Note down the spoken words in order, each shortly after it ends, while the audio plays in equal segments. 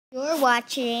You're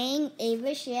watching Ava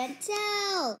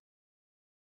Chantel.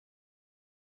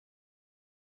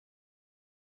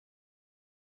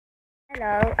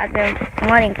 Hello, I've been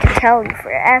wanting to tell you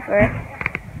forever.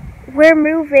 We're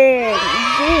moving.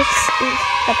 This is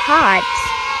the pot.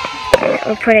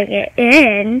 We're putting it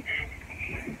in.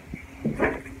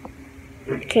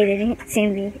 Okay, they didn't see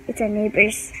me. It's our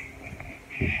neighbors.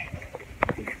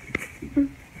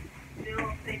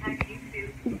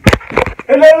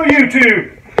 Hello,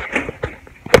 YouTube!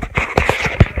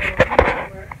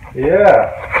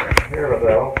 Yeah, I hear about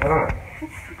that all the time.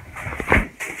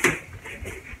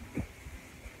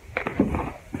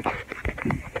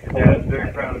 Yeah, I'm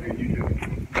very proud of your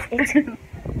YouTube.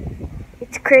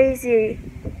 It's crazy.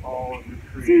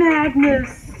 It's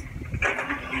madness.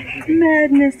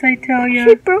 Madness, I tell She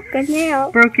you. broke a nail.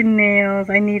 Broken nails.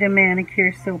 I need a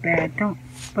manicure so bad. Don't.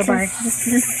 Bye-bye.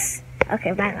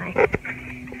 Okay, bye-bye.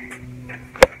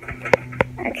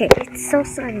 Okay, it's so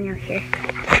sunny out here.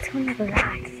 It's on the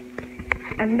garage.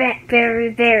 A very,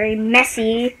 very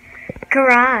messy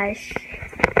garage.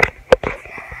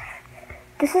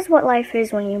 This is what life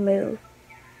is when you move.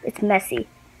 It's messy.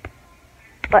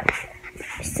 But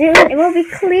soon it will be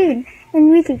clean and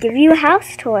we can give you a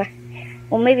house tour.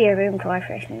 Well, maybe a room tour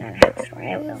first and then a house tour.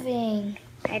 I don't know.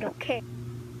 I don't care.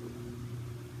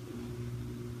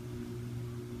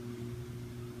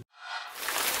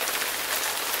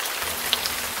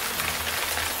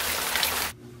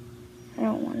 I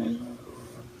don't want to move.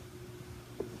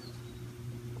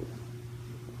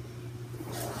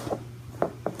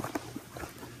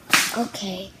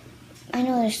 Okay, I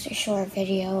know this is a short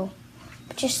video,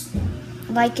 but just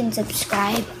like and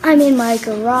subscribe. I'm in my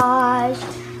garage.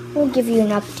 We'll give you an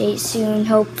update soon,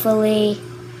 hopefully.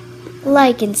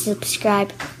 Like and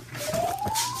subscribe.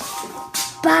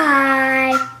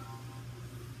 Bye.